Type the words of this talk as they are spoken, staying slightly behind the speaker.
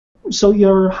So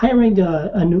you're hiring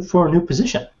for a new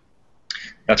position.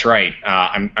 That's right.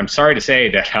 I'm sorry to say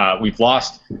that we've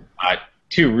lost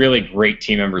two really great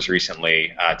team members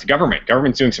recently to government.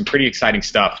 Government's doing some pretty exciting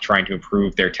stuff trying to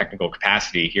improve their technical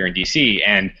capacity here in DC,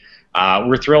 and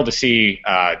we're thrilled to see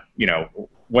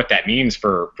what that means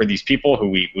for these people who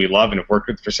we love and have worked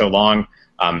with for so long,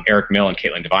 Eric Mill and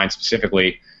Caitlin Devine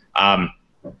specifically,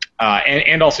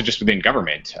 and also just within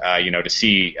government, to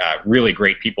see really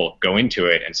great people go into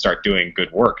it and start doing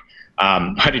good work.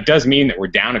 But it does mean that we're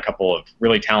down a couple of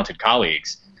really talented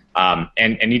colleagues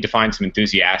and need to find some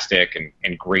enthusiastic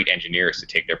and great engineers to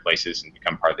take their places and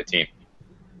become part of the team.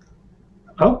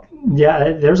 Oh,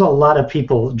 yeah, there's a lot of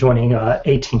people joining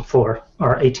 18.4 or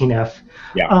 18F.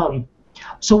 Yeah.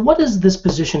 So what does this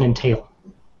position entail?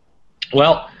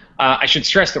 Well, I should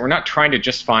stress that we're not trying to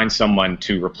just find someone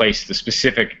to replace the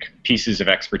specific pieces of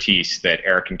expertise that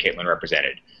Eric and Caitlin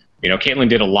represented. Caitlin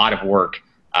did a lot of work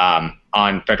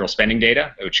on federal spending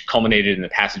data, which culminated in the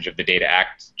passage of the Data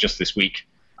Act just this week.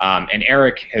 And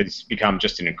Eric has become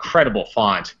just an incredible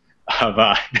font of,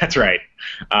 that's right,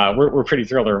 we're pretty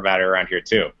thrilled about it around here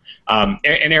too. And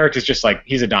Eric is just like,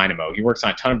 he's a dynamo. He works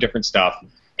on a ton of different stuff,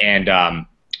 and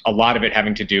a lot of it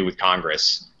having to do with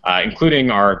Congress,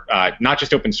 including our not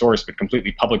just open source, but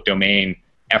completely public domain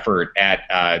effort at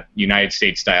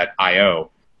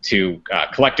UnitedStates.io to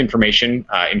collect information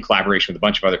in collaboration with a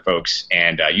bunch of other folks,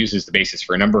 and uses the basis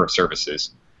for a number of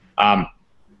services.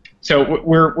 So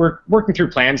we're working through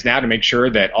plans now to make sure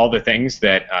that all the things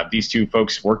that these two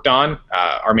folks worked on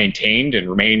are maintained and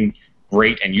remain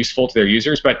great and useful to their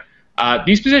users. But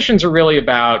these positions are really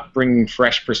about bringing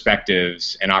fresh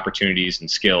perspectives and opportunities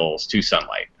and skills to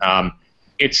Sunlight.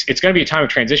 It's going to be a time of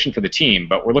transition for the team,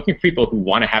 but we're looking for people who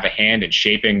want to have a hand in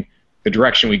shaping the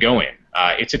direction we go in.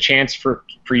 It's a chance for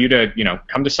you to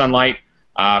come to Sunlight,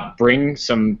 bring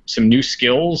some new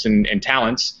skills and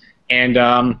talents,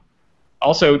 and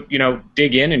also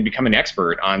dig in and become an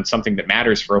expert on something that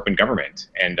matters for open government,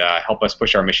 and help us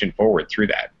push our mission forward through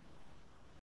that.